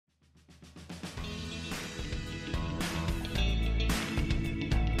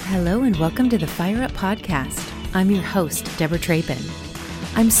Hello and welcome to the Fire Up Podcast. I'm your host, Deborah Trapin.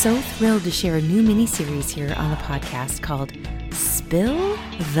 I'm so thrilled to share a new mini-series here on the podcast called Spill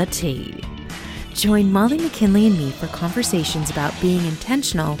the Tea. Join Molly McKinley and me for conversations about being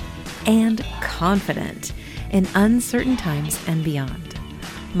intentional and confident in uncertain times and beyond.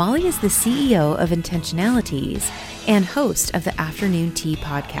 Molly is the CEO of Intentionalities and host of the Afternoon Tea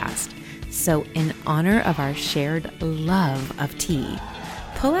podcast. So in honor of our shared love of tea,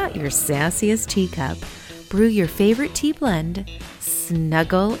 pull out your sassiest teacup, brew your favorite tea blend,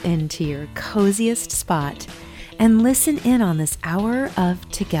 snuggle into your coziest spot, and listen in on this hour of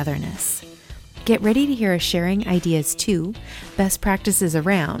togetherness. Get ready to hear us sharing ideas too, best practices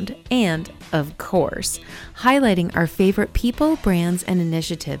around, and, of course, highlighting our favorite people, brands, and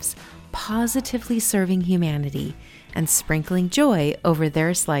initiatives positively serving humanity and sprinkling joy over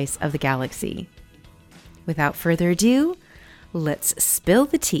their slice of the galaxy. Without further ado, let's spill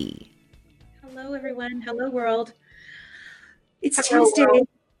the tea. Hello, everyone. Hello, world. It's Tuesday.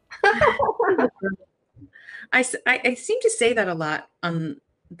 I seem to say that a lot on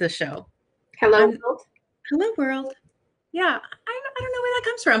the show. Hello, world. Hello, world. Yeah, I don't know where that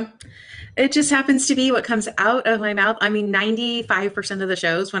comes from. It just happens to be what comes out of my mouth. I mean, 95% of the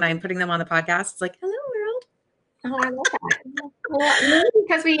shows when I'm putting them on the podcast, it's like, hello, world. Oh, I love that. Well, maybe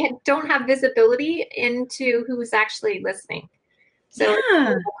because we don't have visibility into who's actually listening. So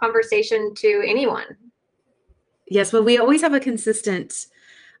Yeah. It's a conversation to anyone. Yes, well, we always have a consistent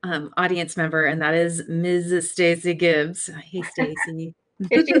audience member, and that is Ms. Stacey Gibbs. Hey, Stacey.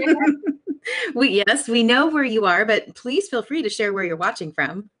 Yes, we know where you are, but please feel free to share where you're watching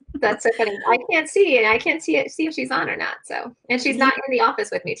from. That's so funny. I can't see it. I can't see if she's on or not. So, and she's not in the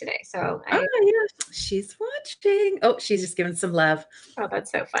office with me today. So, yeah, she's watching. Oh, she's just giving some love. Oh,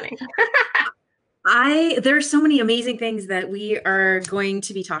 that's so funny. There are so many amazing things that we are going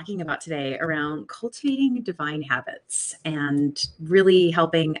to be talking about today around cultivating divine habits and really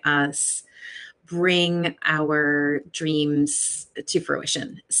helping us bring our dreams to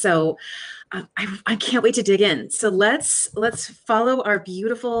fruition. So I can't wait to dig in. So let's follow our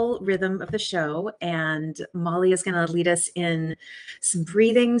beautiful rhythm of the show. And Molly is going to lead us in some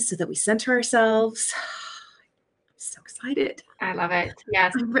breathing so that we center ourselves. I'm so excited. I love it.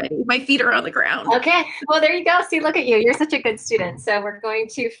 Yes. I'm ready. My feet are on the ground. Okay. Well, there you go. See, look at you. You're such a good student. So we're going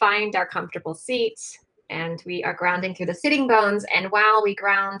to find our comfortable seat. And we are grounding through the sitting bones. And while we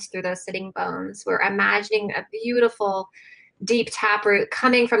ground through those sitting bones, we're imagining a beautiful deep taproot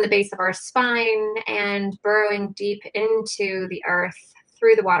coming from the base of our spine and burrowing deep into the earth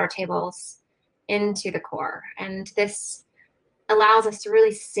through the water tables into the core. And this allows us to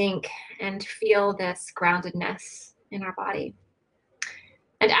really sink and feel this groundedness in our body.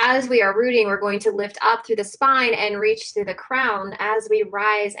 And as we are rooting, we're going to lift up through the spine and reach through the crown as we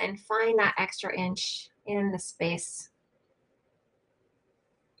rise and find that extra inch in the space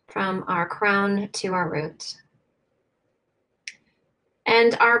from our crown to our root.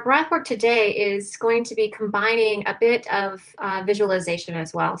 And our breath work today is going to be combining a bit of visualization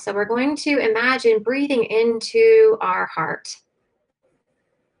as well. So we're going to imagine breathing into our heart.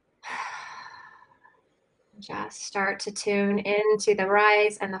 Just start to tune into the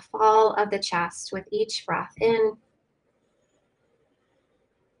rise and the fall of the chest with each breath in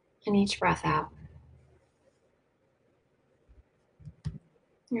and each breath out.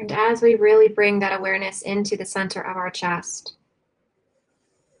 And as we really bring that awareness into the center of our chest,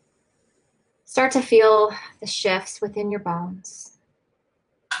 start to feel the shifts within your bones.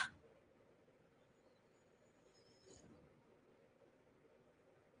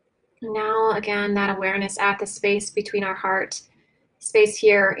 Now, again, that awareness at the space between our heart, space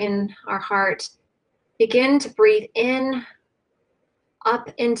here in our heart. Begin to breathe in, up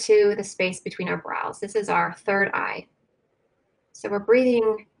into the space between our brows. This is our third eye. So we're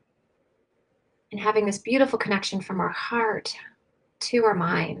breathing and having this beautiful connection from our heart to our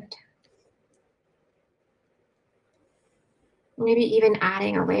mind. Maybe even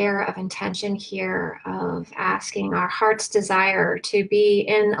adding a layer of intention here of asking our heart's desire to be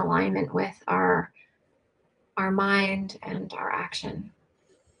in alignment with our mind and our action.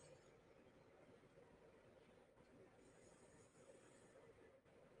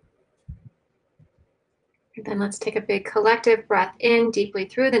 And then let's take a big collective breath in deeply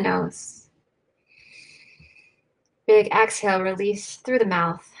through the nose. Big exhale, release through the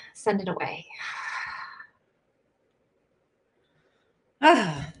mouth, send it away.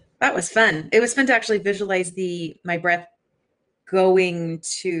 That was fun. It was fun to actually visualize my breath going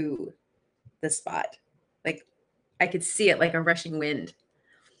to the spot. Like I could see it like a rushing wind.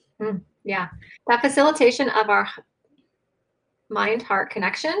 Yeah, that facilitation of our mind-heart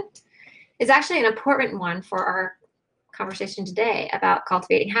connection is actually an important one for our conversation today about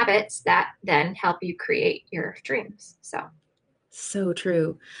cultivating habits that then help you create your dreams. So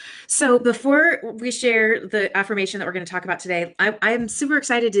true. So before we share the affirmation that we're going to talk about today, I'm super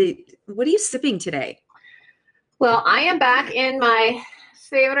excited what are you sipping today? Well, I am back in my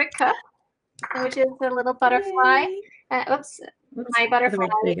favorite cup, which is the little butterfly. Oops. My butterfly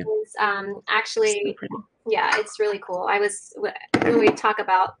is actually, yeah, it's really cool. When we talk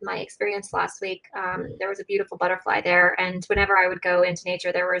about my experience last week, there was a beautiful butterfly there. And whenever I would go into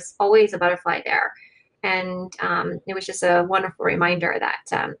nature, there was always a butterfly there. And it was just a wonderful reminder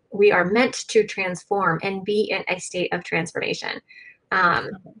that we are meant to transform and be in a state of transformation.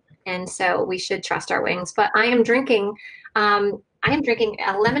 And so we should trust our wings. But I am drinking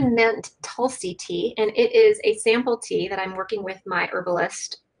a lemon mint Tulsi tea, and it is a sample tea that I'm working with my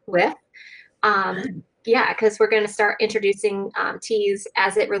herbalist with. Yeah, because we're going to start introducing teas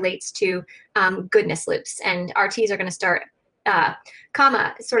as it relates to goodness loops, and our teas are going to start.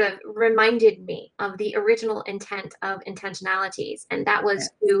 Kama sort of reminded me of the original intent of intentionalities, and that was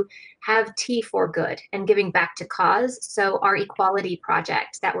to have tea for good and giving back to cause. So our equality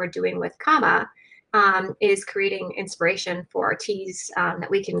project that we're doing with Kama is creating inspiration for teas that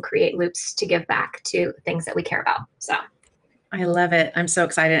we can create loops to give back to things that we care about. So I love it. I'm so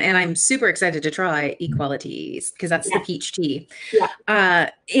excited. And I'm super excited to try Equalities because that's the peach tea. Yeah.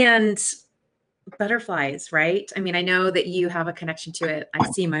 And butterflies, right? I mean, I know that you have a connection to it. I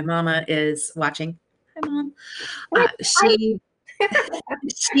see my mama is watching. Hi, Mom. She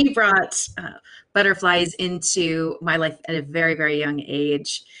brought butterflies into my life at a very, very young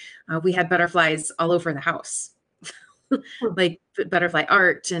age. We had butterflies all over the house, like butterfly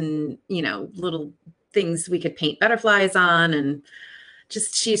art and, little things we could paint butterflies on. And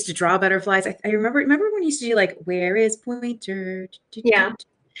just, she used to draw butterflies. I remember when you used to do like, where is Pointer? Yeah.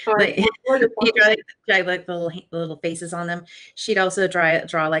 Like, you draw like the little faces on them. She'd also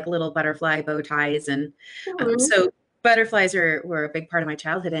draw like little butterfly bow ties. And so butterflies were a big part of my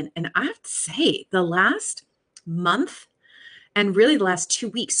childhood. And I have to say, the last month and really the last 2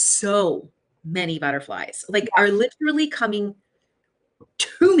 weeks, so many butterflies are literally coming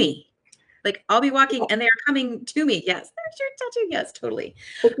to me. Like I'll be walking and they are coming to me. Yes, there's your tattoo. Yes, totally.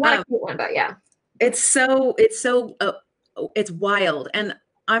 It's not a cute one, but yeah, it's wild. And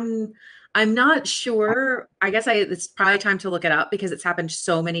I'm not sure. I guess it's probably time to look it up because it's happened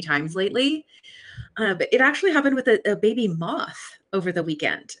so many times lately. But it actually happened with a baby moth over the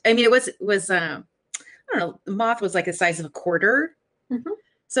weekend. I mean, it was I don't know. The moth was like the size of a quarter. Mm-hmm.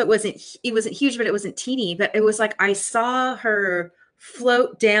 So it wasn't huge, but it wasn't teeny. But it was like I saw her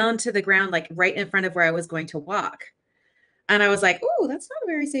float down to the ground, like right in front of where I was going to walk. And I was like, "Oh, that's not a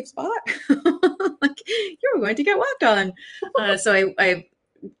very safe spot. Like you're going to get walked on." So I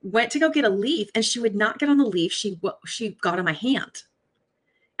went to go get a leaf, and she would not get on the leaf. She got on my hand,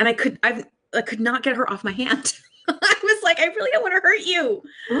 and I could not get her off my hand. I was like, "I really don't want to hurt you,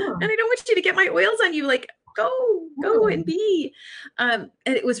 and I don't want you to get my oils on you. Like, go and be." And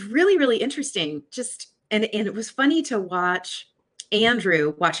it was really, really interesting. And it was funny to watch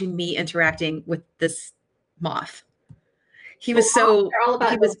Andrew watching me interacting with this moth. He was they're all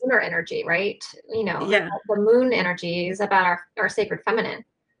about the lunar energy, right? The moon energy is about our sacred feminine.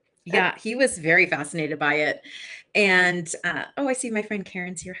 Yeah, he was very fascinated by it. And I see my friend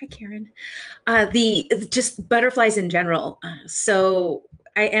Karen's here. Hi, Karen. Just butterflies in general.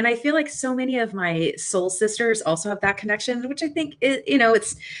 I feel like so many of my soul sisters also have that connection, which I think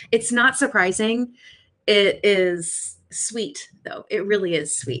it's not surprising. It is sweet, though. It really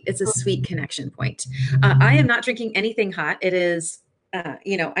is sweet. It's a sweet connection point. I am not drinking anything hot. It is,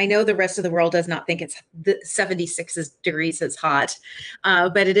 I know the rest of the world does not think it's 76 degrees is hot,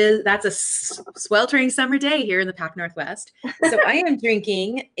 but that's a sweltering summer day here in the Pac Northwest. So I am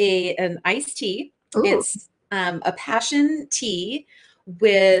drinking an iced tea. Ooh. It's a passion tea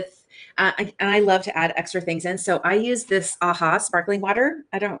with and I love to add extra things in. So I use this AHA sparkling water.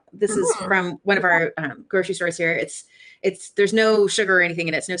 This is from one of our grocery stores here. There's no sugar or anything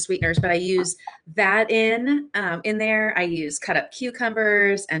in it. It's no sweeteners, but I use that in there. I use cut up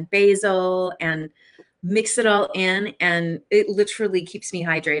cucumbers and basil and mix it all in. And it literally keeps me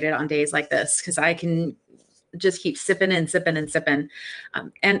hydrated on days like this because I can just keep sipping and sipping and sipping.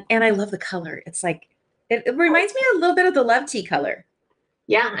 And I love the color. It's like, it reminds me a little bit of the love tea color.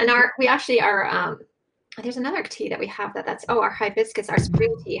 Yeah, and we actually are. There's another tea that we have that's our hibiscus. Our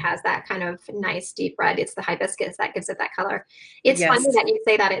spring tea has that kind of nice deep red. It's the hibiscus that gives it that color. It's funny that you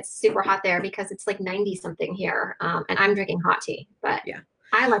say that it's super hot there because it's like 90 something here, and I'm drinking hot tea. But yeah,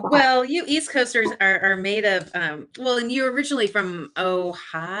 I like a hot. Well, you East Coasters are made of, well, and you're originally from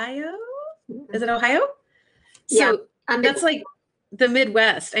Ohio? Is it Ohio? Yeah, So I'm that's like the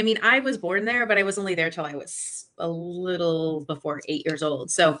Midwest. I mean, I was born there, but I was only there till I was a little before 8 years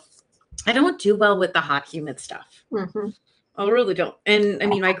old. So I don't do well with the hot, humid stuff. hmm I really don't. And I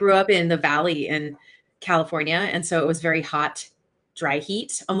mean, I grew up in the valley in California, and so it was very hot, dry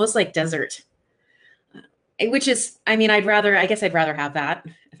heat, almost like desert. Which is, I mean, I guess I'd rather have that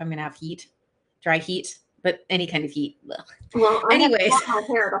if I'm gonna have heat, dry heat, but any kind of heat. Ugh. Well, I have Anyways, cut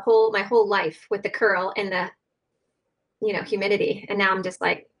my hair my whole life with the curl and the humidity, and now I'm just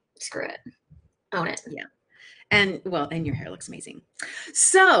like, screw it, own it. yeah. And well, and your hair looks amazing.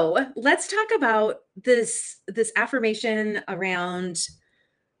 So let's talk about this affirmation around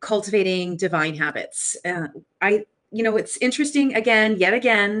cultivating divine habits. It's interesting again, yet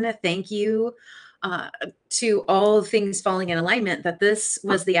again. Thank you to all things falling in alignment. That this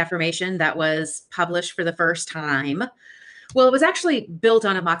was the affirmation that was published for the first time. Well, it was actually built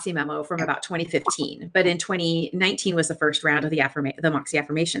on a Moxie memo from about 2015, but in 2019 was the first round of the Moxie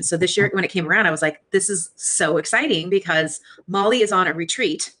affirmation. So this year, when it came around, I was like, this is so exciting because Molly is on a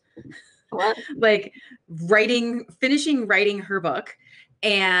retreat, What? like finishing writing her book.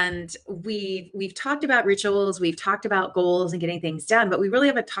 And we've talked about rituals, we've talked about goals and getting things done, but we really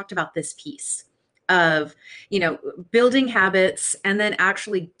haven't talked about this piece of, building habits and then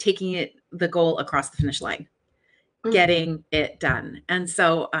actually taking the goal across the finish line, getting it done. And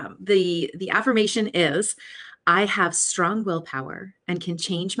so the affirmation is, I have strong willpower and can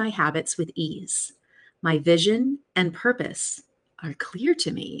change my habits with ease. My vision and purpose are clear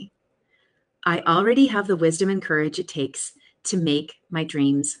to me. I already have the wisdom and courage it takes to make my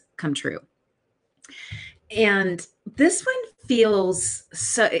dreams come true. And this one feels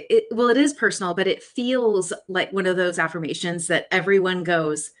it is personal, but it feels like one of those affirmations that everyone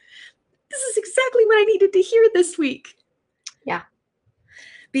goes, this is exactly what I needed to hear this week. Yeah.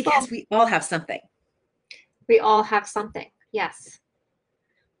 Because we all have something. We all have something. Yes.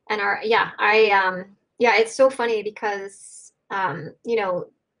 And it's so funny because,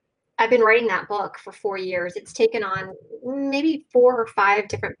 I've been writing that book for 4 years. It's taken on maybe 4 or 5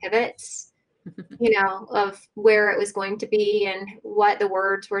 different pivots, of where it was going to be and what the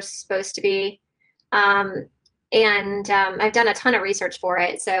words were supposed to be. I've done a ton of research for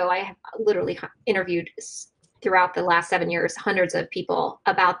it. So I have literally interviewed throughout the last 7 years hundreds of people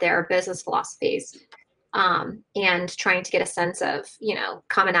about their business philosophies, and trying to get a sense of,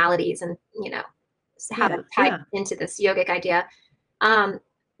 commonalities and, how to tie into this yogic idea.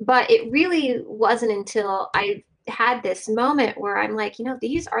 But it really wasn't until I had this moment where I'm like,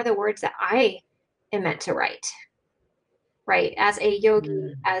 these are the words that I am meant to write, right? As a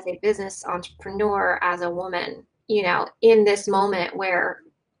yogi, as a business entrepreneur, as a woman, in this moment where,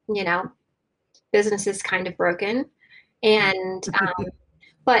 business is kind of broken. And,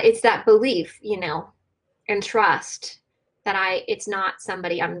 but it's that belief, and trust that it's not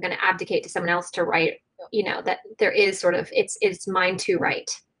somebody I'm going to abdicate to someone else to write, that there is sort of, it's mine to write.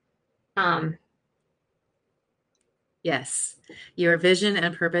 Yes. Your vision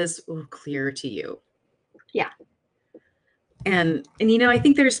and purpose will clear to you. Yeah. And I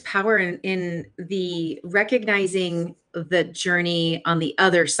think there's power in the recognizing the journey on the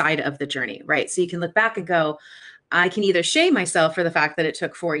other side of the journey, right? So you can look back and go, I can either shame myself for the fact that it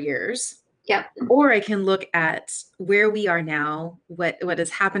took 4 years. Yep. Or I can look at where we are now, what has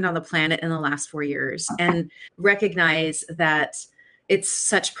happened on the planet in the last 4 years, and recognize that it's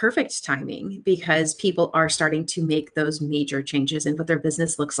such perfect timing because people are starting to make those major changes in what their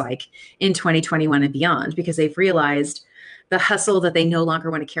business looks like in 2021 and beyond, because they've realized the hustle that they no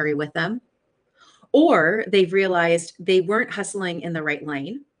longer want to carry with them, or they've realized they weren't hustling in the right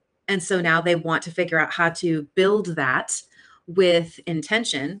lane. And so now they want to figure out how to build that with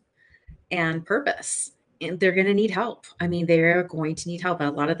intention and purpose. And they're going to need help. I mean, they're going to need help. A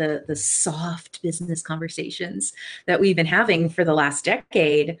lot of the soft business conversations that we've been having for the last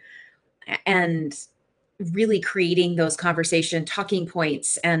decade, and really creating those conversation talking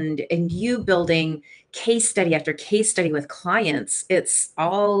points, and you building case study after case study with clients.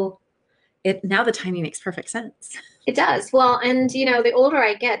 Now the timing makes perfect sense. It does. Well, and the older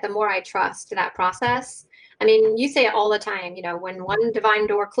I get, the more I trust that process. I mean, you say it all the time, when one divine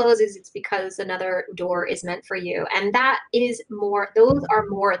door closes, it's because another door is meant for you. And those are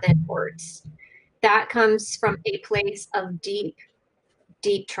more than words. That comes from a place of deep,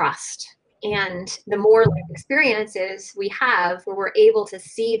 deep trust. And the more life experiences we have where we're able to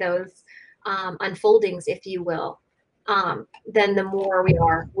see those unfoldings, if you will, then the more we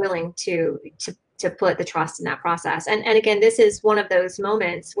are willing to to put the trust in that process. And again, this is one of those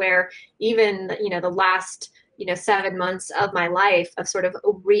moments where even, the last, 7 months of my life of sort of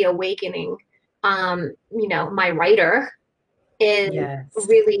reawakening, my writer is Yes.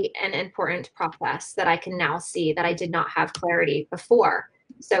 really an important process that I can now see that I did not have clarity before.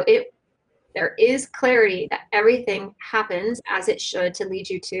 So there is clarity that everything happens as it should to lead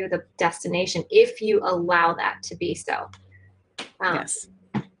you to the destination if you allow that to be so. Yes.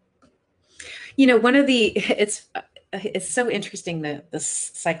 One of it's so interesting, the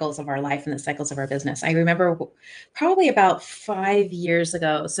cycles of our life and the cycles of our business. I remember probably about 5 years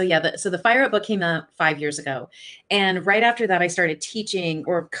ago. So yeah, so the Fire Up book came out 5 years ago. And right after that, I started teaching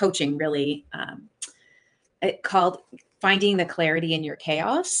or coaching really, it called Finding the Clarity in Your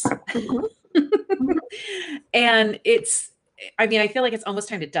Chaos. And I feel like it's almost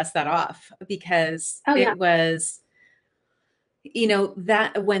time to dust that off because it was,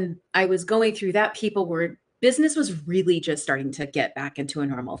 that when I was going through that, business was really just starting to get back into a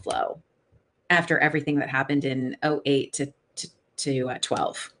normal flow after everything that happened in 08 to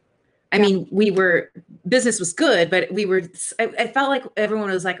 12. I mean, business was good, but I felt like everyone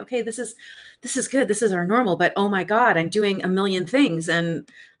was like, okay, this is good. This is our normal, but oh my God, I'm doing a million things and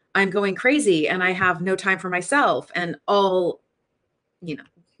I'm going crazy and I have no time for myself and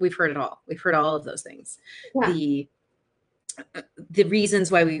we've heard it all. We've heard all of those things. Yeah. The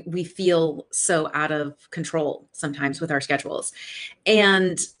reasons why we feel so out of control sometimes with our schedules.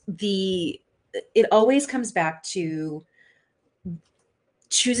 And it always comes back to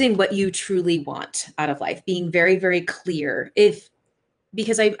choosing what you truly want out of life, being very, very clear.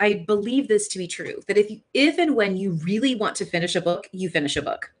 Because I believe this to be true, that if and when you really want to finish a book, you finish a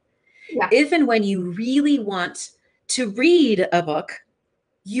book. Yeah. If and when you really want to read a book,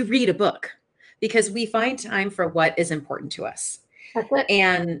 you read a book, because we find time for what is important to us. That's it.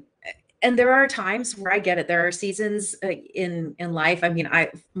 And there are times where I get it. There are seasons in life. I mean,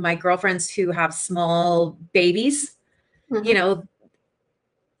 my girlfriends who have small babies,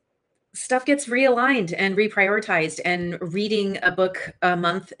 stuff gets realigned and reprioritized, and reading a book a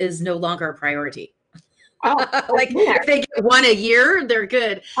month is no longer a priority. Oh, like if they get one a year, they're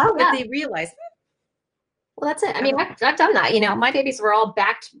good. Oh, yeah. But they realize, well, that's it. I mean, I've done that. My babies were all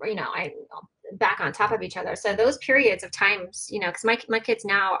backed, back on top of each other. So those periods of times, because my kids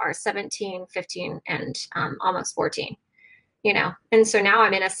now are 17, 15, and almost 14, and so now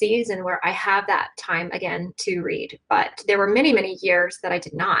I'm in a season where I have that time again to read. But there were many, many years that I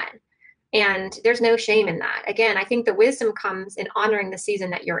did not. And there's no shame in that. Again, I think the wisdom comes in honoring the season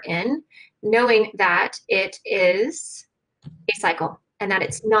that you're in, knowing that it is a cycle and that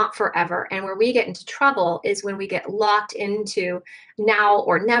it's not forever. And where we get into trouble is when we get locked into now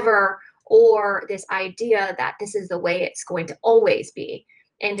or never, or this idea that this is the way it's going to always be.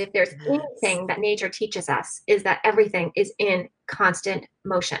 And if there's anything that nature teaches us, is that everything is in constant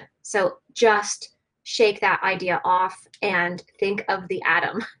motion. So just shake that idea off and think of the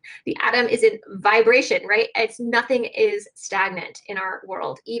atom. The atom is in vibration, right? Nothing is stagnant in our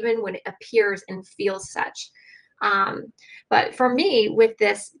world, even when it appears and feels such. But for me, with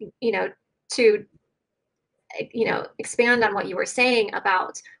this, to expand on what you were saying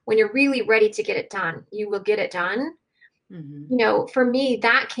about when you're really ready to get it done, you will get it done. Mm-hmm. For me,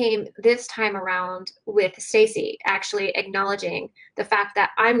 that came this time around with Stacy actually acknowledging the fact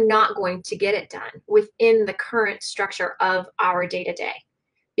that I'm not going to get it done within the current structure of our day-to-day,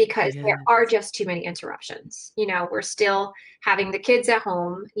 because there are just too many interruptions. We're still having the kids at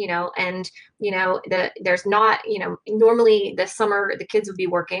home, and, there's not, normally this summer the kids would be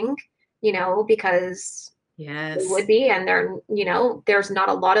working, because it would be, and there's not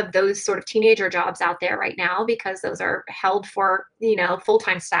a lot of those sort of teenager jobs out there right now because those are held for,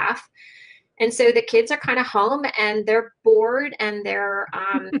 full-time staff. And so the kids are kind of home and they're bored and they're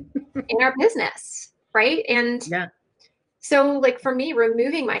in our business, right? And so like for me,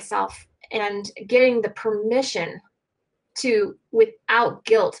 removing myself and getting the permission to, without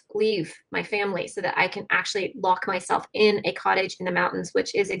guilt, leave my family so that I can actually lock myself in a cottage in the mountains,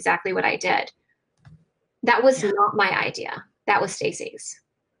 which is exactly what I did. That was not my idea. That was Stacy's.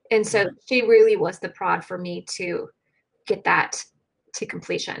 And so she really was the prod for me to get that to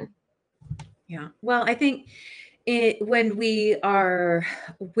completion. Yeah. Well, I think when we are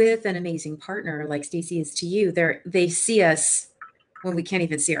with an amazing partner like Stacy is to you, they see us when we can't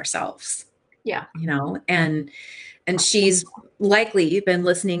even see ourselves. Yeah. And she's likely been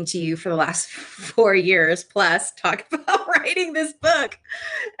listening to you for the last 4 years plus talk about writing this book.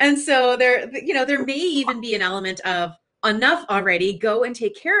 And so there may even be an element of, enough already. Go and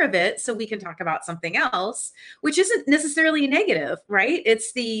take care of it so we can talk about something else, which isn't necessarily negative, right? It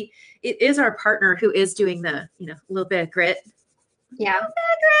is our partner who is doing the, a little bit of grit. Yeah. A little bit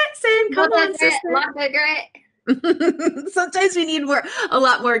of grit, saying, come on, sister. Love the grit. Sometimes we need a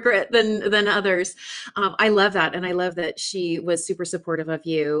lot more grit than others. I love that. And I love that she was super supportive of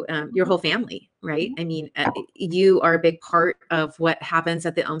you, your whole family, right? I mean, you are a big part of what happens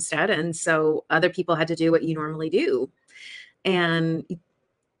at the Olmsted. And so other people had to do what you normally do. And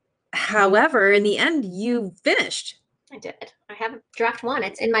however, in the end, you finished. I did. I have draft 1.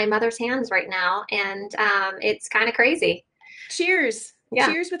 It's in my mother's hands right now. And it's kind of crazy. Cheers. Yeah.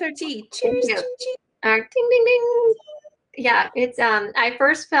 Cheers with our tea. Cheers. Ding, ding, ding. Yeah, it's I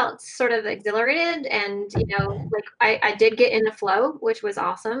first felt sort of exhilarated, and like I did get in the flow, which was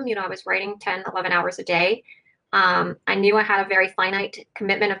awesome. I was writing 10, 11 hours a day. I knew I had a very finite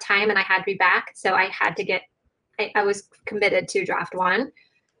commitment of time and I had to be back, so I had to get I was committed to draft 1.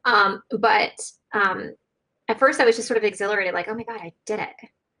 But at first I was just sort of exhilarated, like, oh my God, I did it.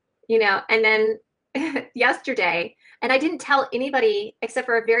 And then yesterday, and I didn't tell anybody except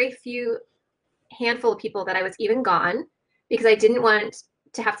for a very few handful of people that I was even gone, because I didn't want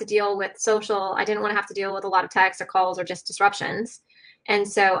to have to deal with social. I didn't want to have to deal with a lot of texts or calls or just disruptions. And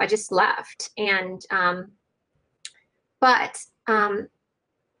so I just left. And, but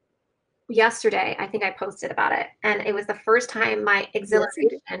yesterday, I think I posted about it, and it was the first time my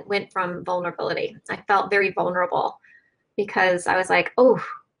exhilaration went from vulnerability. I felt very vulnerable because I was like, oh,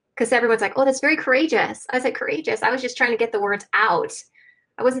 because everyone's like, oh, that's very courageous. I was like, courageous. I was just trying to get the words out.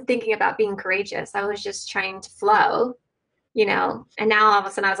 I wasn't thinking about being courageous. I was just trying to flow, and now all of a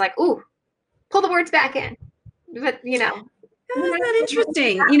sudden I was like, ooh, pull the words back in. But, Isn't that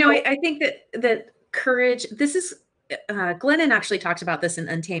interesting? I think that courage, this is, Glennon actually talked about this in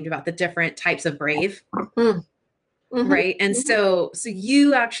Untamed, about the different types of brave, right? And so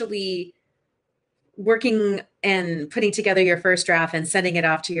you actually working and putting together your first draft and sending it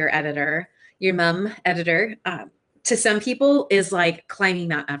off to your editor, your mom editor, to some people is like climbing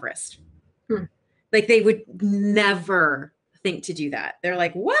Mount Everest. Like they would never think to do that. They're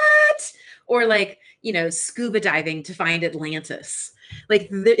like, what? Or like, scuba diving to find Atlantis. Like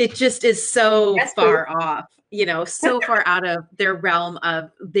it just is so far off, so far out of their realm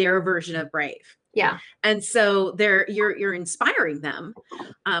of their version of brave. Yeah. And so you're inspiring them.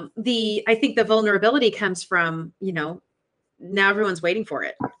 I think the vulnerability comes from, now everyone's waiting for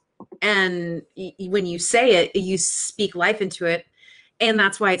it. And when you say it, you speak life into it. And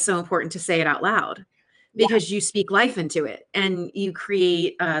that's why it's so important to say it out loud, because you speak life into it and you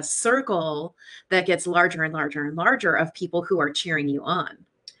create a circle that gets larger and larger and larger of people who are cheering you on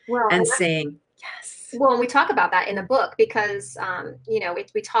and saying, yes. Well, and we talk about that in the book because,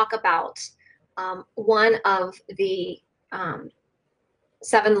 we talk about one of the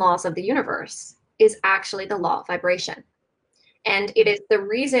 7 laws of the universe is actually the law of vibration. And it is the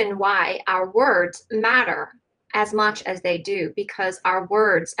reason why our words matter as much as they do, because our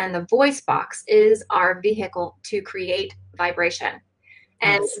words and the voice box is our vehicle to create vibration.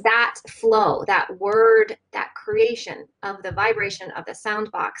 And that flow, that word, that creation of the vibration of the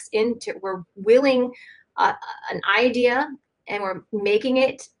sound box we're willing an idea and we're making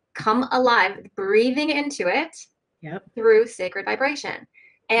it come alive, breathing into it through sacred vibration.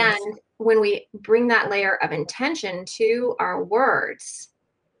 And when we bring that layer of intention to our words,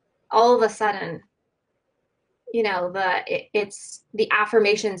 all of a sudden, it's the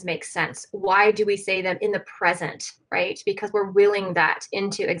affirmations make sense. Why do we say them in the present, right? Because we're willing that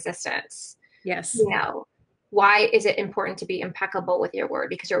into existence. Yes. Why is it important to be impeccable with your word?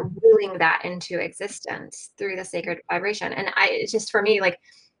 Because you're willing that into existence through the sacred vibration. And it's just, for me, like,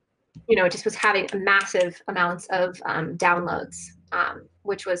 it just was having massive amounts of downloads,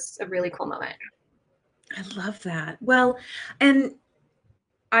 which was a really cool moment. I love that. Well, and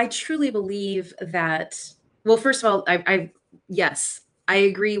I truly believe that, well, first of all, yes, I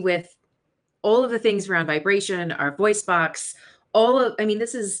agree with all of the things around vibration, our voice box,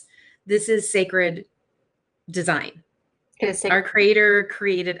 this is sacred design. It is sacred. Our creator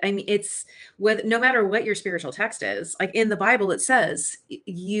created, it's no matter what your spiritual text is, like in the Bible, it says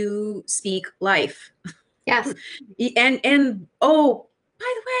you speak life. Yes. and oh,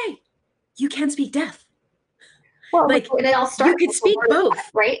 by the way, you can speak death. Well, like it all starts, you could speak both,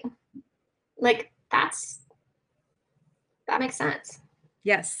 right? Like that makes sense.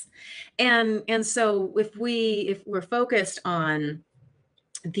 Yes. And so if we're focused on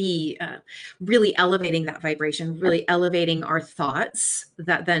the really elevating that vibration, really elevating our thoughts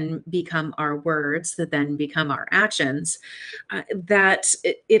that then become our words, that then become our actions, that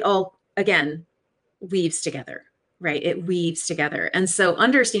it all, again, weaves together, right? It weaves together. And so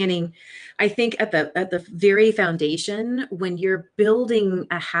understanding, I think at the very foundation, when you're building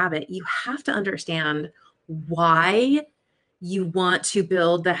a habit, you have to understand why you want to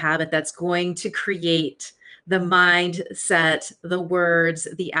build the habit that's going to create the mindset, the words,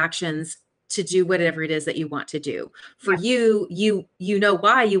 the actions to do whatever it is that you want to do. For you know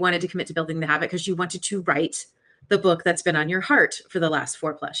why you wanted to commit to building the habit, because you wanted to write the book that's been on your heart for the last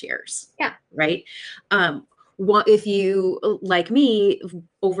 4+ years. Yeah. Right. If you, like me,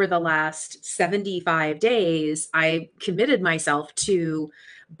 over the last 75 days, I committed myself to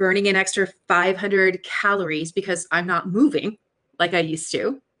burning an extra 500 calories because I'm not moving like I used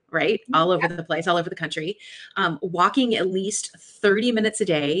to, right? All over the place, all over the country, walking at least 30 minutes a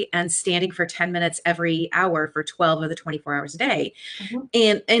day and standing for 10 minutes every hour for 12 of the 24 hours a day.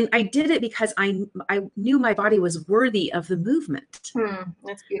 And I did it because I knew my body was worthy of the movement.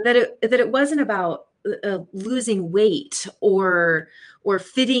 That's beautiful. That it wasn't about losing weight or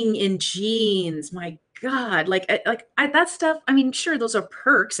fitting in jeans. My God, that stuff. I mean, sure, those are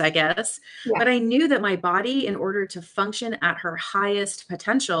perks, I guess, but I knew that my body, in order to function at her highest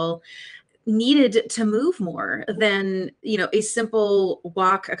potential, needed to move more than, a simple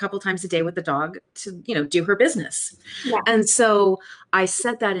walk a couple times a day with the dog to, do her business. And so I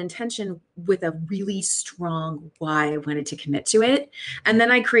set that intention with a really strong why I wanted to commit to it. And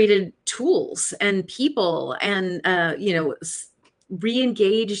then I created tools and people and,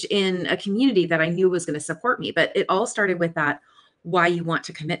 re-engaged in a community that I knew was going to support me. But it all started with that why you want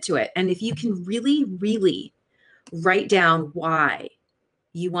to commit to it. And if you can really, really write down why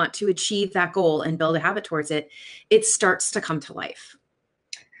you want to achieve that goal and build a habit towards it, it starts to come to life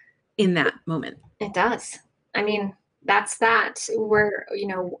in that moment. It does. I mean, that's that where,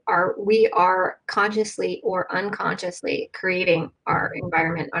 we are consciously or unconsciously creating our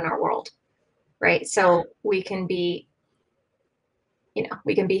environment and our world, right? So we can be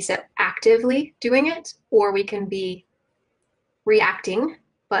so actively doing it, or we can be reacting,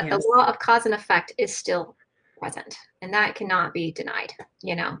 but the law of cause and effect is still present, and that cannot be denied,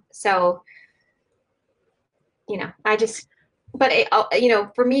 so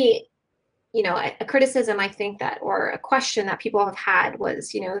for me, a criticism, I think that, or a question that people have had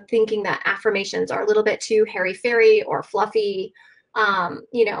was, thinking that affirmations are a little bit too airy-fairy or fluffy,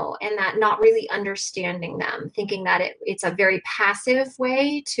 and that not really understanding them, thinking that it's a very passive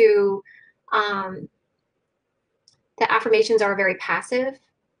way to, the affirmations are a very passive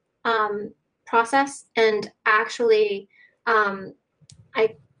process. And actually,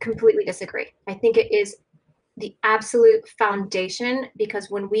 I completely disagree. I think it is the absolute foundation, because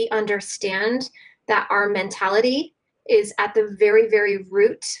when we understand that our mentality is at the very, very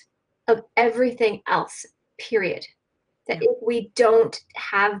root of everything else, period, that if we don't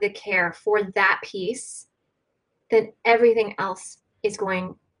have the care for that piece, then everything else is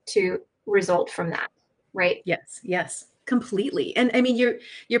going to result from that, right? Yes, completely. And I mean,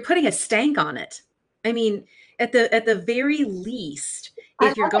 you're putting a stank on it. I mean, at the very least,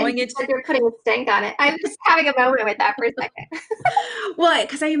 if you're going into, you're putting a stank on it. I'm just having a moment with that for a second. Well,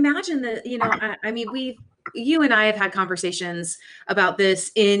 because I imagine that, I mean, you and I have had conversations about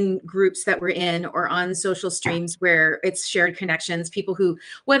this in groups that we're in or on social streams where it's shared connections, people who,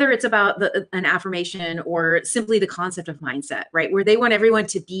 whether it's about an affirmation or simply the concept of mindset, right? Where they want everyone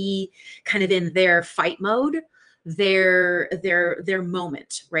to be kind of in their fight mode, their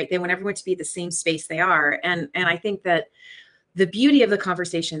moment, right? They want everyone to be the same space they are. And I think that the beauty of the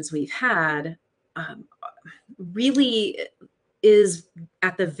conversations we've had really is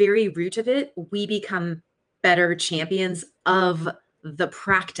at the very root of it. We become better champions of the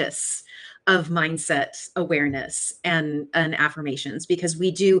practice of mindset awareness and affirmations, because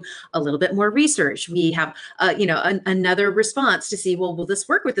we do a little bit more research. We have, another response to see, well, will this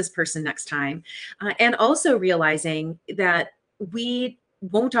work with this person next time? And also realizing that we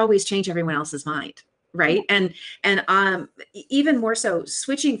won't always change everyone else's mind. Right. And even more so,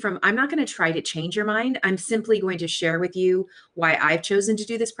 switching from, I'm not going to try to change your mind. I'm simply going to share with you why I've chosen to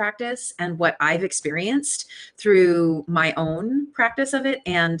do this practice and what I've experienced through my own practice of it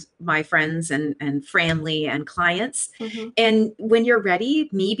and my friends and family and clients. And when you're ready,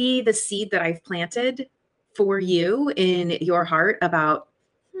 maybe the seed that I've planted for you in your heart about,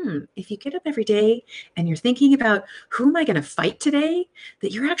 if you get up every day and you're thinking about who am I going to fight today,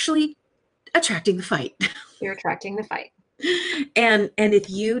 that you're actually attracting the fight. You're attracting the fight. And if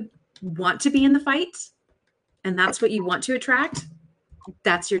you want to be in the fight and that's what you want to attract,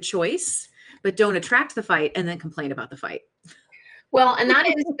 that's your choice, but don't attract the fight and then complain about the fight. Well, and that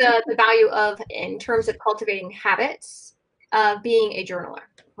is the value of, in terms of cultivating habits, of being a journaler,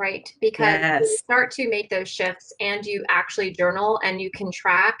 right? Because when you start to make those shifts and you actually journal and you can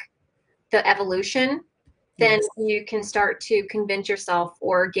track the evolution, then you can start to convince yourself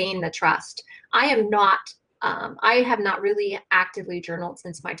or gain the trust. I have not really actively journaled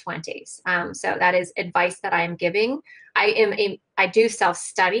since my 20s. So that is advice that I am giving. I do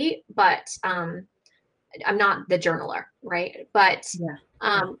self-study, but I'm not the journaler, right? But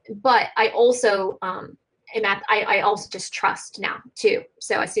I also I also just trust now too.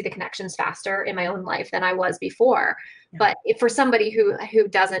 So I see the connections faster in my own life than I was before. Yeah. But if for somebody who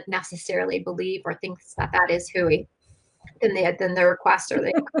doesn't necessarily believe or thinks that that is hooey, then the request or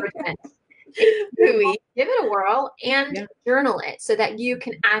the encouragement, give it a whirl and journal it so that you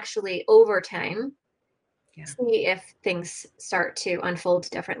can actually over time see if things start to unfold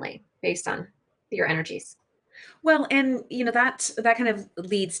differently based on your energies. Well, and you know, that kind of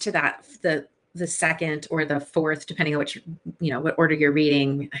leads to that, the second or the fourth, depending on which, you know, what order you're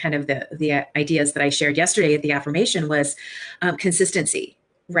reading, kind of the ideas that I shared yesterday at the affirmation was consistency,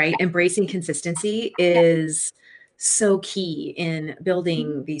 right? Embracing consistency is so key in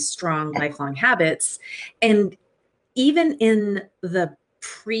building these strong lifelong habits. And even in the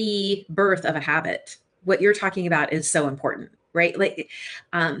pre-birth of a habit, what you're talking about is so important, right? Like,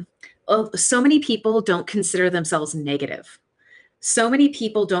 so many people don't consider themselves negative. So many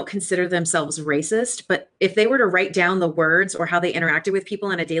people don't consider themselves racist, but if they were to write down the words or how they interacted with people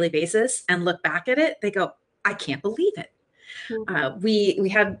on a daily basis and look back at it, they go, I can't believe it. We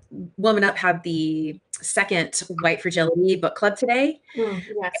had Woman Up had the second White Fragility book club today.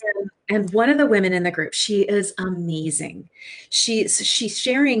 And one of the women in the group, she is amazing. She's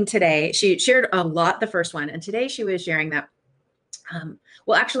sharing today. She shared a lot the first one. And today she was sharing that.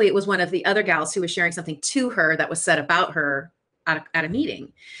 Well, actually, it was one of the other gals who was sharing something to her that was said about her at a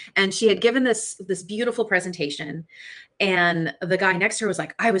meeting. And she had given this beautiful presentation. And the guy next to her was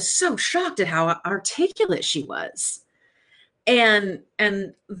like, I was so shocked at how articulate she was. And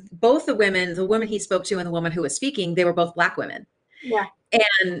both the woman he spoke to and the woman who was speaking, they were both Black women. Yeah.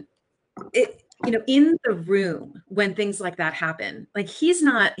 And it, you know, in the room when things like that happen, like he's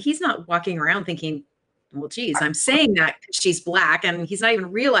not walking around thinking, well, geez, I'm saying that she's Black, and he's not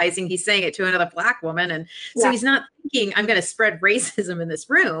even realizing he's saying it to another Black woman. And so he's not thinking I'm going to spread racism in this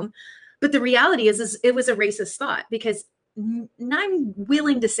room. But the reality is it was a racist thought, because I'm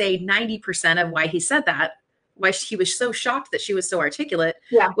willing to say 90% of why he said that, why he was so shocked that she was so articulate,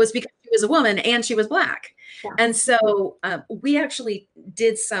 was because she was a woman and she was Black. And so we actually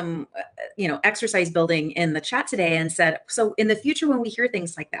did some, exercise building in the chat today and said, so in the future, when we hear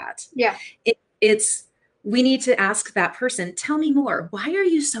things like that, we need to ask that person, tell me more. Why are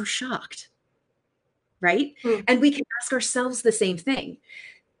you so shocked? Right? And we can ask ourselves the same thing.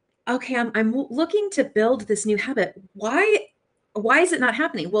 Okay, I'm looking to build this new habit. Why is it not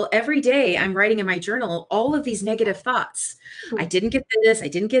happening? Well, every day I'm writing in my journal all of these negative thoughts. I didn't get this. I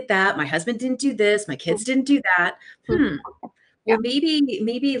didn't get that. My husband didn't do this. My kids didn't do that. Well,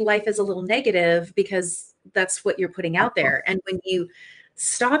 maybe life is a little negative because that's what you're putting out there. And when you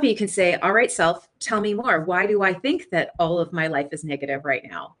stop, you can say, all right, self, tell me more. Why do I think that all of my life is negative right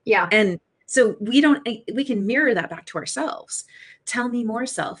now? Yeah. And so we can mirror that back to ourselves. Tell me more,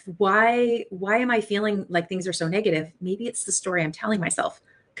 self. Why am I feeling like things are so negative? Maybe it's the story I'm telling myself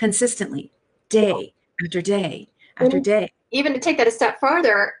consistently, day after day after day. Even to take that a step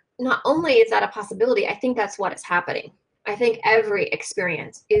farther, not only is that a possibility, I think that's what is happening. I think every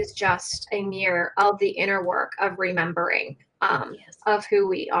experience is just a mirror of the inner work of remembering of who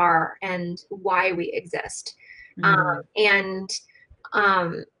we are and why we exist. I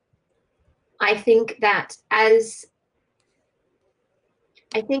think that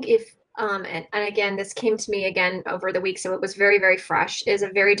if, and again, this came to me again over the week, so it was very, very fresh, is a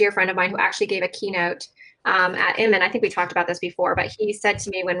very dear friend of mine who actually gave a keynote at Inman. I think we talked about this before, but he said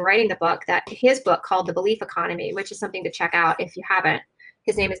to me when writing the book that his book called The Belief Economy, which is something to check out if you haven't,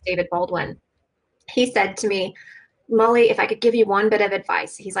 his name is David Baldwin. He said to me, Molly, if I could give you one bit of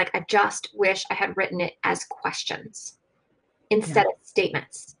advice, he's like, I just wish I had written it as questions instead of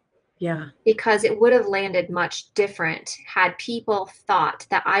statements. Yeah. Because it would have landed much different had people thought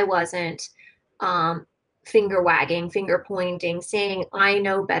that I wasn't finger wagging, finger pointing, saying, I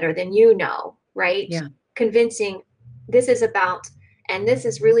know better than you know, right? Yeah. Convincing this is about, and this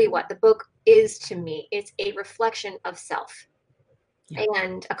is really what the book is to me. It's a reflection of self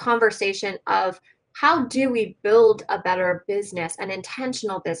and a conversation of how do we build a better business, an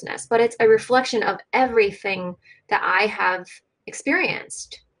intentional business, but it's a reflection of everything that I have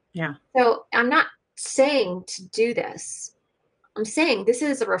experienced. Yeah. So I'm not saying to do this. I'm saying this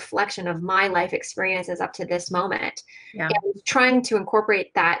is a reflection of my life experiences up to this moment. Yeah. And trying to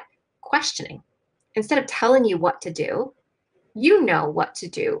incorporate that questioning. Instead of telling you what to do, you know what to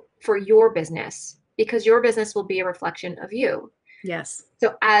do for your business, because your business will be a reflection of you. Yes.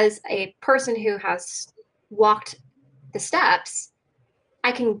 So as a person who has walked the steps,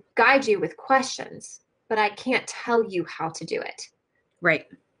 I can guide you with questions, but I can't tell you how to do it. Right.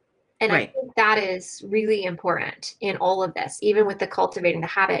 And I think that is really important in all of this, even with the cultivating the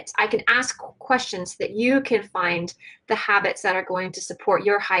habits. I can ask questions that you can find the habits that are going to support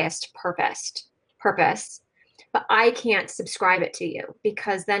your highest purpose, but I can't subscribe it to you,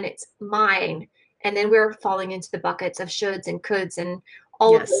 because then it's mine. And then we're falling into the buckets of shoulds and coulds and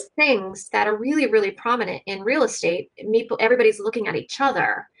all of those things that are really, really prominent in real estate. Everybody's looking at each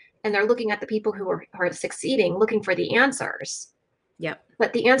other, and they're looking at the people who are succeeding, looking for the answers. Yep.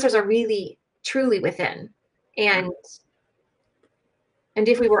 But the answers are really, truly within. And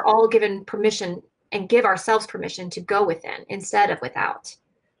if we were all given permission and give ourselves permission to go within instead of without,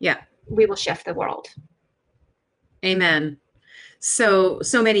 we will shift the world. Amen. So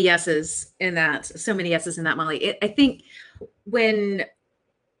many yeses in that. So many yeses in that, Molly. I think when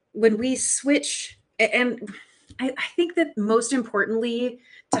we switch, and I think that most importantly,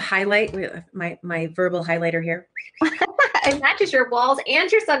 to highlight my verbal highlighter here. It matches your walls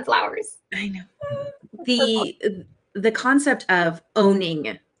and your sunflowers. I know. The concept of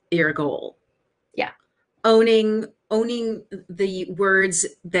owning your goal. Yeah. Owning the words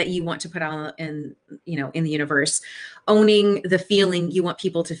that you want to put out in the universe, owning the feeling you want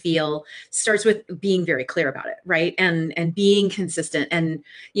people to feel, starts with being very clear about it, right? And being consistent. And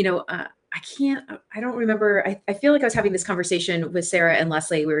I don't remember. I feel like I was having this conversation with Sarah and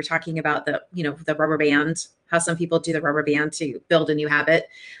Leslie. We were talking about the rubber band, how some people do the rubber band to build a new habit.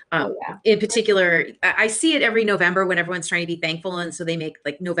 In particular, I see it every November when everyone's trying to be thankful. And so they make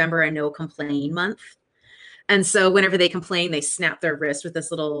like November a no complain month. And so whenever they complain, they snap their wrist with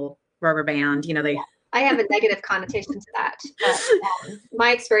this little rubber band. I have a negative connotation to that. But,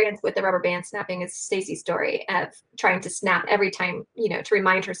 my experience with the rubber band snapping is Stacey's story of trying to snap every time, to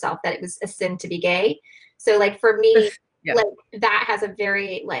remind herself that it was a sin to be gay. So like for me, like that has a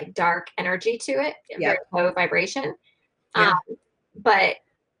very like dark energy to it, very low vibration. But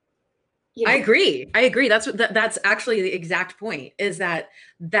I agree. That's actually the exact point, is that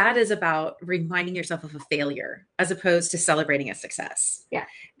is about reminding yourself of a failure as opposed to celebrating a success. Yeah.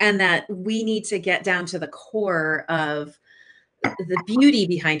 And that we need to get down to the core of the beauty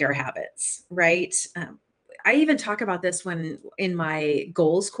behind our habits, right? I even talk about this in my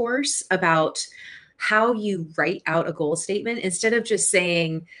goals course about how you write out a goal statement instead of just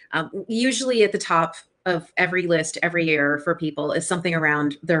saying, usually at the top of every list every year for people is something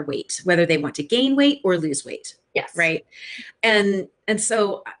around their weight, whether they want to gain weight or lose weight. Yes. Right. And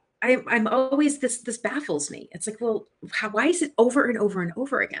so I'm always, this baffles me. It's like, well, why is it over and over and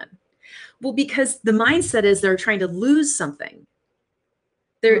over again? Well, because the mindset is they're trying to lose something.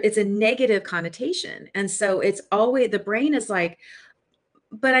 It's a negative connotation. And so it's always, the brain is like,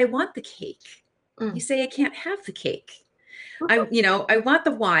 but I want the cake. You say I can't have the cake. I want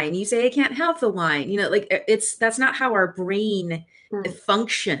the wine. You say I can't have the wine. That's not how our brain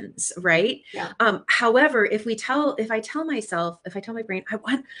functions, right? Yeah. However, if I tell my brain,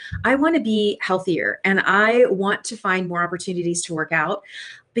 I want to be healthier and I want to find more opportunities to work out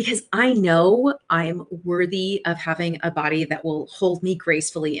because I know I'm worthy of having a body that will hold me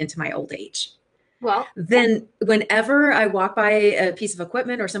gracefully into my old age. Well, then whenever I walk by a piece of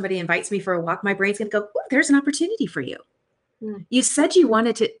equipment or somebody invites me for a walk, my brain's going to go, oh, there's an opportunity for you. You said you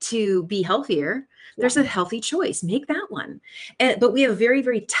wanted to be healthier. There's a healthy choice. Make that one. But we have a very,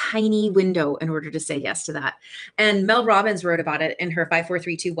 very tiny window in order to say yes to that. And Mel Robbins wrote about it in her 5, 4,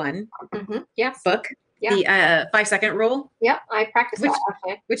 3, 2, 1 book. The 5-second rule. Yep, I practice that.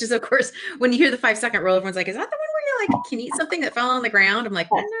 Okay. Which is, of course, when you hear the 5-second rule, everyone's like, is that the one where you can eat something that fell on the ground? I'm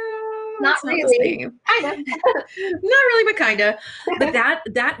like, no. Not really. Kind of. Not really, but kind of. But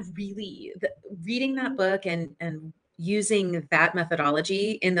that really, reading that book and using that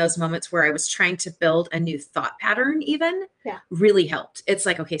methodology in those moments where I was trying to build a new thought pattern even really helped. It's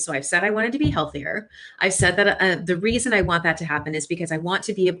like, okay, so I've said I wanted to be healthier. I've said that the reason I want that to happen is because I want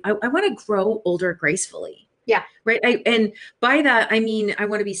to grow older gracefully. Yeah. Right. And by that, I mean, I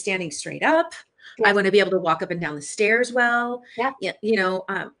want to be standing straight up. Yeah. I want to be able to walk up and down the stairs well. Yeah.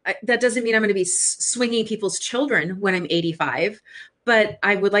 That doesn't mean I'm going to be swinging people's children when I'm 85, but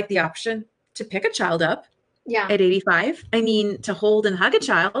I would like the option to pick a child up at 85. I mean, to hold and hug a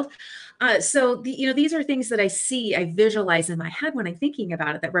child. So these are things that I visualize in my head when I'm thinking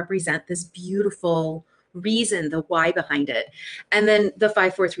about it that represent this beautiful reason, the why behind it. And then the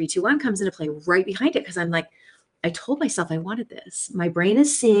 5, 4, 3, 2, 1 comes into play right behind it. Cause I'm like, I told myself I wanted this. My brain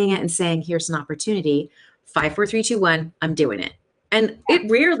is seeing it and saying, here's an opportunity. 5, 4, 3, 2, 1, I'm doing it. And it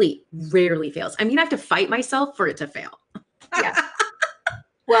rarely fails. I mean, I have to fight myself for it to fail. Yeah.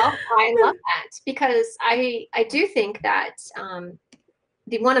 Well, I love that, because I do think that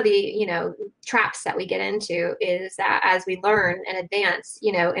one of the traps that we get into is that as we learn and advance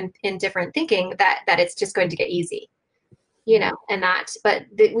in different thinking, that it's just going to get easy, but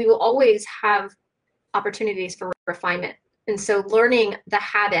we will always have opportunities for refinement. And so learning the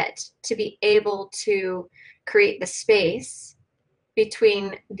habit to be able to create the space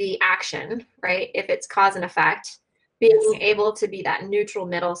between the action, right? If it's cause and effect, being able to be that neutral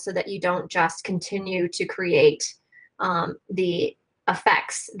middle so that you don't just continue to create the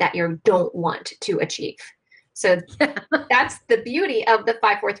effects that you don't want to achieve. So that's the beauty of the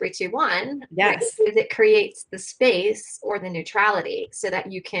 5, 4, 3, 2, 1. Yes. Right? Is it creates the space or the neutrality so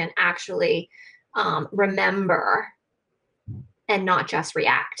that you can actually remember and not just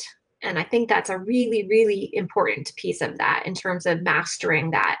react. And I think that's a really, really important piece of that in terms of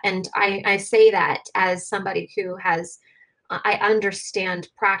mastering that. And I say that as somebody who has, I understand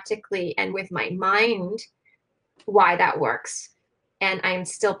practically and with my mind why that works. And I'm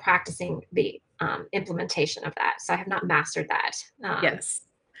still practicing the implementation of that. So I have not mastered that. Yes.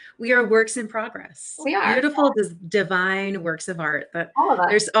 We are works in progress. We are. Beautiful, divine works of art. But all of us.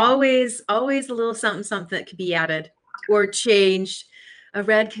 There's always a little something that could be added or changed. A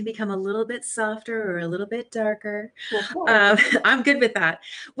red can become a little bit softer or a little bit darker. I'm good with that.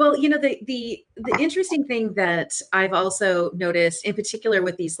 Well, the interesting thing that I've also noticed, in particular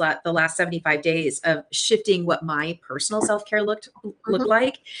with the last 75 days of shifting what my personal self-care looked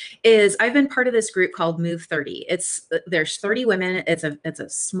like, is I've been part of this group called Move 30. There's 30 women. It's a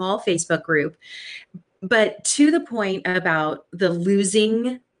small Facebook group, but to the point about the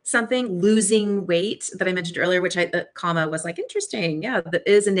losing weight that I mentioned earlier, which the comma was like, interesting. Yeah, that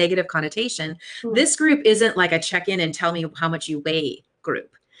is a negative connotation. Mm. This group isn't like a check-in and tell me how much you weigh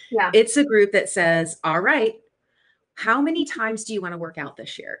group. Yeah. It's a group that says, all right, how many times do you want to work out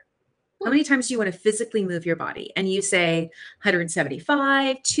this year? How many times do you want to physically move your body? And you say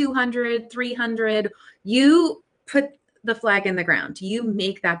 175, 200, 300. You put the flag in the ground. You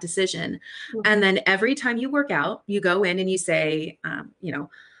make that decision. Mm-hmm. And then every time you work out, you go in and you say,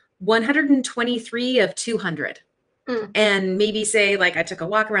 123 of 200. And maybe say, like, I took a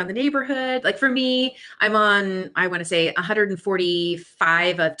walk around the neighborhood. Like for me, I'm on, I want to say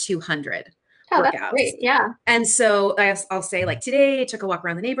 145 of 200 workouts. That's great. Yeah. And so I'll say, like, today I took a walk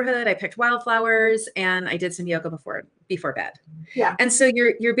around the neighborhood. I picked wildflowers and I did some yoga before bed. Yeah. And so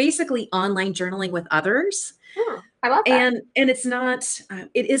you're basically online journaling with others. I love that. And it's not,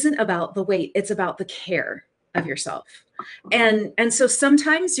 it isn't about the weight. It's about the care of yourself. And so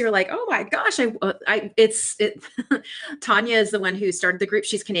sometimes you're like, oh my gosh, Tanya is the one who started the group.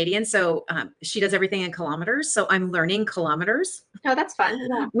 She's Canadian. So she does everything in kilometers. So I'm learning kilometers. Oh, that's fun.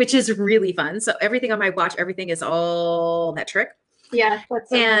 Yeah. Which is really fun. So everything on my watch, everything is all metric. Yeah.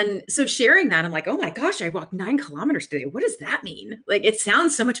 So sharing that, I'm like, oh my gosh, I walked 9 kilometers today. What does that mean? Like, it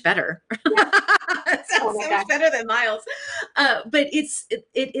sounds so much better. Yeah. It sounds so much better than miles. But it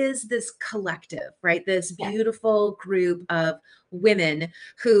is this collective, right? This beautiful group of women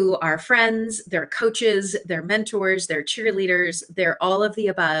who are friends, they're coaches, they're mentors, they're cheerleaders, they're all of the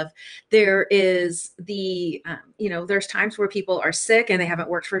above. There is there's times where people are sick and they haven't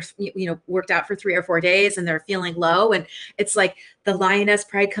worked out for 3 or 4 days and they're feeling low. And it's like the lioness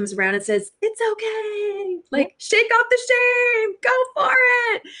pride comes around and says, it's okay. Like, shake off the shame, go for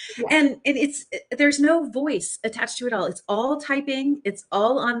it. Yeah. And there's no voice attached to it all. It's all typing. It's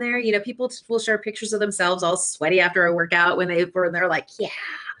all on there. People will share pictures of themselves all sweaty after a workout when they're like, yeah,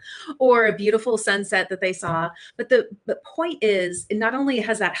 or a beautiful sunset that they saw. But the point is, not only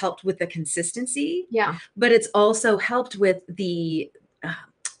has that helped with the consistency, but it's also helped with the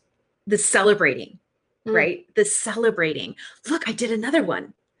celebrating, right? The celebrating. Look, I did another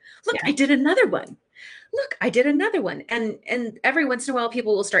one. Look, I did another one. Look, I did another one. And every once in a while,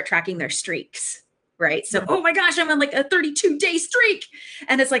 people will start tracking their streaks, right? So, oh my gosh, I'm on like a 32-day streak.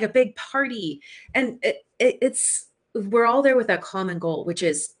 And it's like a big party. And we're all there with a common goal, which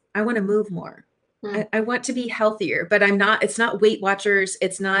is, I want to move more. I want to be healthier, but it's not Weight Watchers.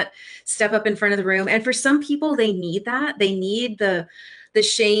 It's not step up in front of the room. And for some people, they need that. They need the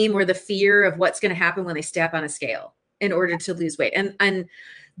shame or the fear of what's going to happen when they step on a scale in order to lose weight. And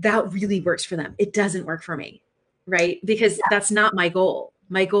that really works for them. It doesn't work for me, right? Because that's not my goal.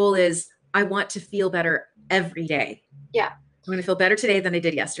 My goal is, I want to feel better every day. Yeah. I'm going to feel better today than I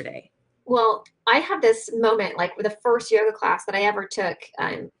did yesterday. Well, I have this moment, like with the first yoga class that I ever took,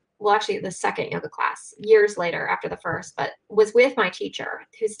 well, actually the second yoga class years later after the first, but was with my teacher,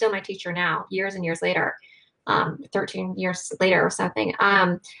 who's still my teacher now, years and years later, 13 years later or something.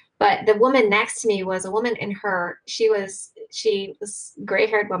 But the woman next to me was a woman she was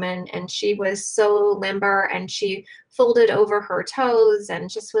gray-haired woman, and she was so limber, and she folded over her toes and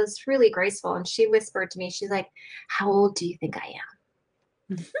just was really graceful. And she whispered to me, she's like, "How old do you think I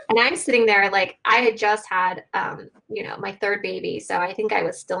am?" And I'm sitting there like I had just had, my third baby. So I think I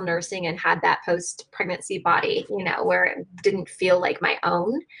was still nursing and had that post-pregnancy body, where it didn't feel like my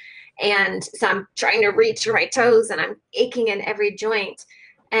own. And so I'm trying to reach for my toes and I'm aching in every joint.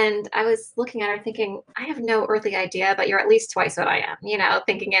 And I was looking at her thinking, I have no earthly idea, but you're at least twice what I am,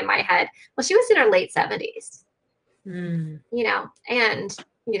 thinking in my head. Well, she was in her late 70s, and,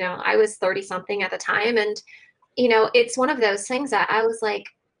 I was 30 something at the time. And, it's one of those things that I was like,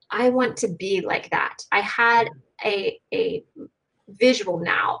 I want to be like that. I had a visual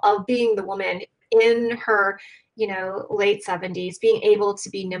now of being the woman in her, late 70s, being able to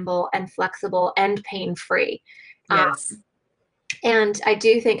be nimble and flexible and pain-free. Yes. And I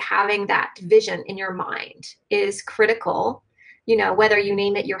do think having that vision in your mind is critical, whether you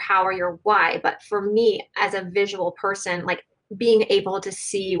name it your how or your why. But for me, as a visual person, like being able to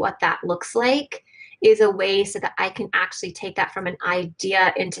see what that looks like is a way so that I can actually take that from an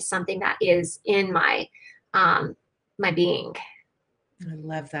idea into something that is in my my being. I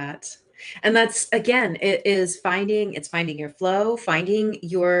love that. And that's, again, it's finding your flow, finding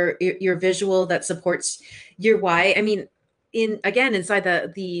your visual that supports your why. I mean, inside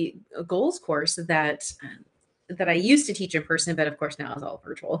the goals course that I used to teach in person, but of course now it's all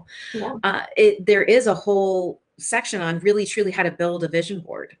virtual. Yeah. There is a whole section on really truly how to build a vision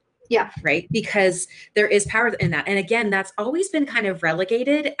board. Yeah. Right. Because there is power in that. And again, that's always been kind of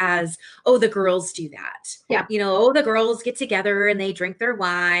relegated as, oh, the girls do that. Yeah. The girls get together and they drink their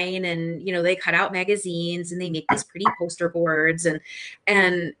wine and, they cut out magazines and they make these pretty poster boards and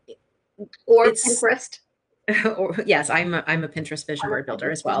or Pinterest. Or, yes, I'm a Pinterest vision board builder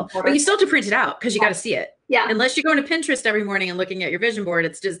as well. But you still have to print it out because you got to see it. Yeah. Unless you're going to Pinterest every morning and looking at your vision board,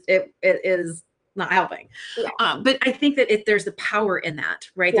 it's just, it is not helping. Yeah. But I think that there's the power in that,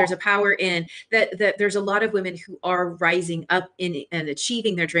 right? Yeah. There's a power in that there's a lot of women who are rising up in and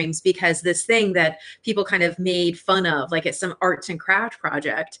achieving their dreams because this thing that people kind of made fun of, like it's some arts and craft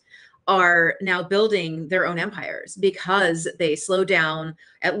project, are now building their own empires because they slow down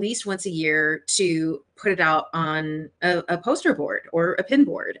at least once a year to put it out on a poster board or a pin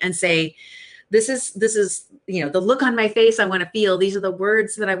board and say, this is, the look on my face I want to feel. These are the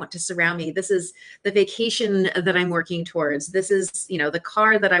words that I want to surround me. This is the vacation that I'm working towards. This is, the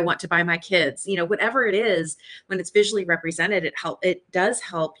car that I want to buy my kids, whatever it is, when it's visually represented, it does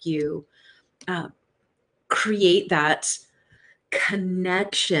help you create that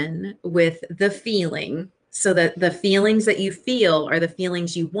connection with the feeling so that the feelings that you feel are the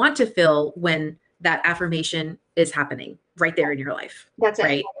feelings you want to feel when that affirmation is happening right there in your life. That's it.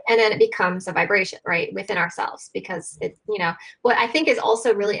 Right. And then it becomes a vibration, right, within ourselves, because it, what I think is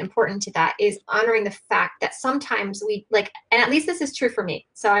also really important to that is honoring the fact that sometimes we and at least this is true for me.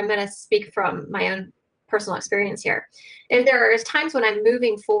 So I'm going to speak from my own personal experience here. And there are times when I'm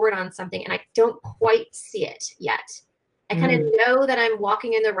moving forward on something and I don't quite see it yet. I kind of know that I'm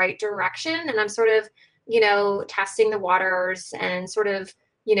walking in the right direction and I'm sort of, testing the waters and sort of,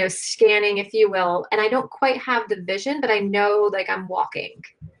 scanning, if you will. And I don't quite have the vision, but I know I'm walking.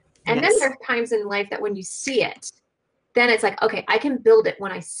 And then there are times in life that when you see it, then it's like, okay, I can build it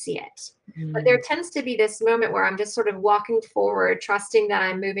when I see it. But there tends to be this moment where I'm just sort of walking forward, trusting that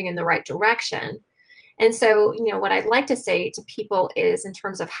I'm moving in the right direction. And so, what I'd like to say to people is in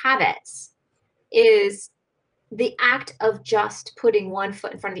terms of habits is the act of just putting one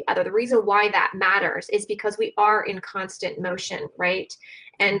foot in front of the other. The reason why that matters is because we are in constant motion, right?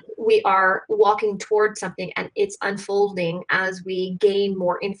 And we are walking towards something and it's unfolding as we gain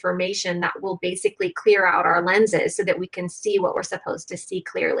more information that will basically clear out our lenses so that we can see what we're supposed to see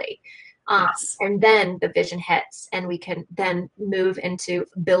clearly. Yes. And then the vision hits and we can then move into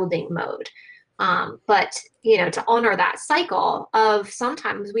building mode. But, to honor that cycle of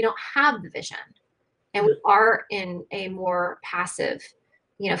sometimes we don't have the vision. And we are in a more passive,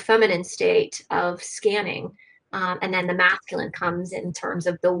 feminine state of scanning. And then the masculine comes in terms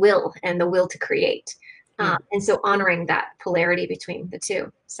of the will and the will to create. And so honoring that polarity between the two.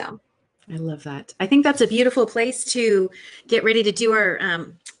 So I love that. I think that's a beautiful place to get ready to do our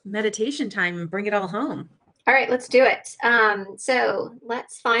meditation time and bring it all home. All right, let's do it. So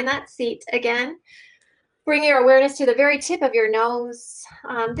let's find that seat again. Bring your awareness to the very tip of your nose.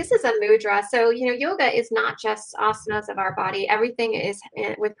 This is a mudra. So, yoga is not just asanas of our body. Everything is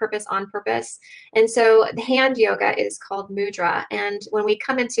with purpose, on purpose. And so the hand yoga is called mudra. And when we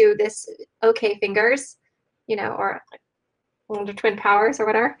come into this okay fingers, or Wonder Twin Powers or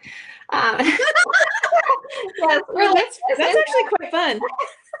whatever. Yes, that's actually quite fun.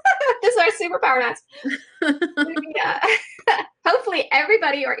 This is our superpower nuts. Yeah. Hopefully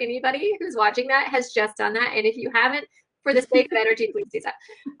everybody or anybody who's watching that has just done that. And if you haven't, for the sake of energy, please do that.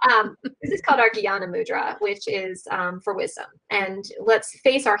 This is called our Jnana Mudra, which is for wisdom. And let's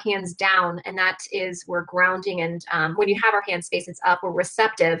face our hands down. And that is, we're grounding. And when you have our hands faces up, we're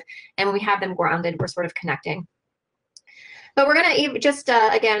receptive. And when we have them grounded, we're sort of connecting. But we're going to just,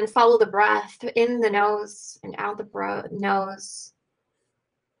 again, follow the breath in the nose and out the nose.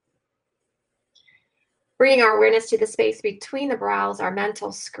 Bringing our awareness to the space between the brows, our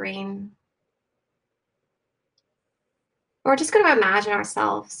mental screen. We're just going to imagine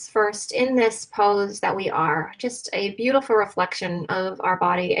ourselves first in this pose that we are, just a beautiful reflection of our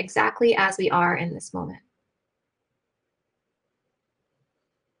body exactly as we are in this moment.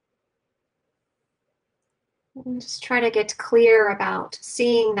 And just try to get clear about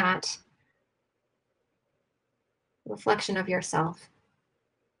seeing that reflection of yourself.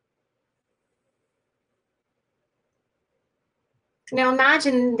 Now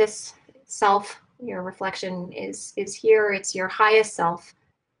imagine this self, your reflection is here, it's your highest self.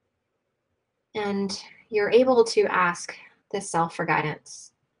 And you're able to ask this self for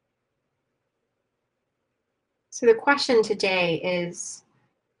guidance. So the question today is,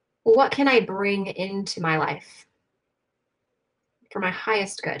 what can I bring into my life for my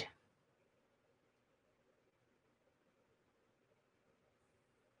highest good?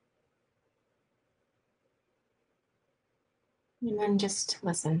 And then just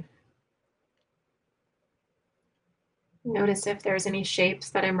listen. Notice if there's any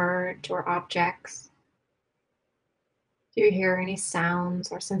shapes that emerge or objects. Do you hear any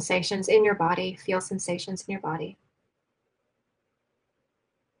sounds or sensations in your body? Feel sensations in your body.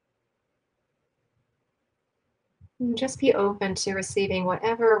 And just be open to receiving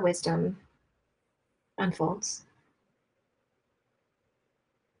whatever wisdom unfolds.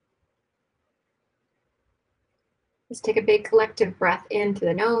 Just take a big collective breath in through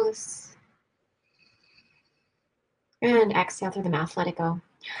the nose. And exhale through the mouth, let it go.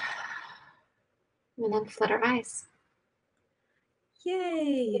 And then flutter our eyes.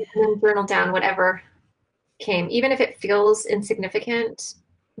 Yay! And then journal down whatever came. Even if it feels insignificant,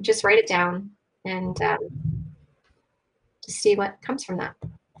 just write it down and just see what comes from that.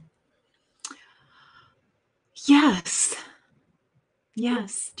 Yes.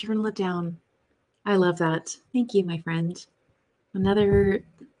 Yes, journal it down. I love that. Thank you, my friend. Another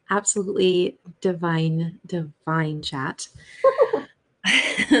absolutely divine chat.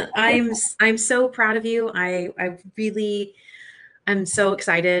 I'm so proud of you. I really am so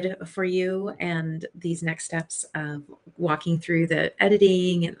excited for you and these next steps of walking through the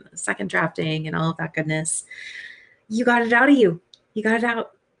editing and the second drafting and all of that goodness. You got it out of you. You got it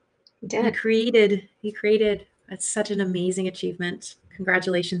out. You did. You created. That's such an amazing achievement.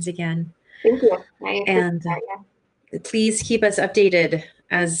 Congratulations again. Thank you. And please keep us updated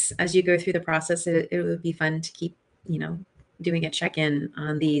as you go through the process. It would be fun to keep, doing a check-in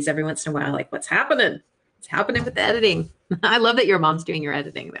on these every once in a while, like what's happening? What's happening with the editing? I love that your mom's doing your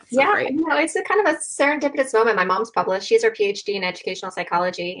editing. That's so great. It's a kind of a serendipitous moment. My mom's published. She has her PhD in educational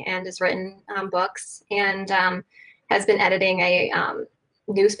psychology and has written books and has been editing a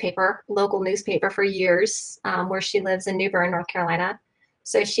local newspaper for years, where she lives in New Bern, North Carolina.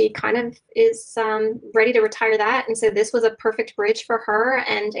 So she kind of is ready to retire that. And so this was a perfect bridge for her.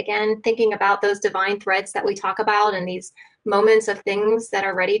 And again, thinking about those divine threads that we talk about and these moments of things that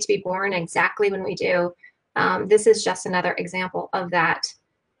are ready to be born exactly when we do. This is just another example of that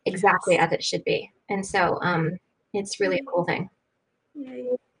exactly as it should be. And so it's really a cool thing. Yay.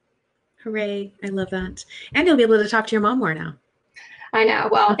 Hooray. I love that. And you'll be able to talk to your mom more now. I know.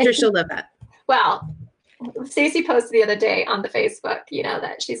 Well, I'm sure she'll love that. Well, Stacey posted the other day on the Facebook,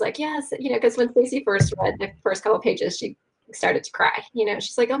 that she's like, yes, because when Stacey first read the first couple of pages, she started to cry.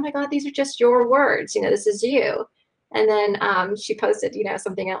 She's like, oh my God, these are just your words. This is you. And then she posted,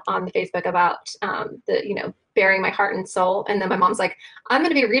 something on the Facebook about the, bearing my heart and soul. And then my mom's like, I'm going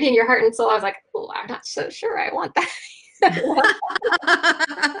to be reading your heart and soul. I was like, oh, I'm not so sure I want that.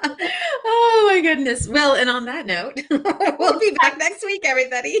 Oh my goodness. Well, and on that note, we'll be back next week,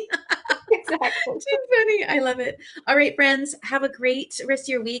 everybody. Exactly. Too funny. I love it. All right, friends, have a great rest of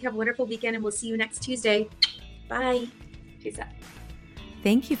your week. Have a wonderful weekend, and we'll see you next Tuesday. Bye. Peace out.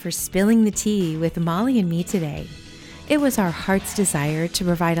 Thank you for spilling the tea with Molly and me today. It was our heart's desire to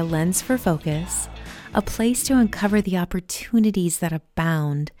provide a lens for focus, a place to uncover the opportunities that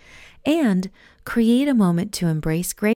abound, and create a moment to embrace grace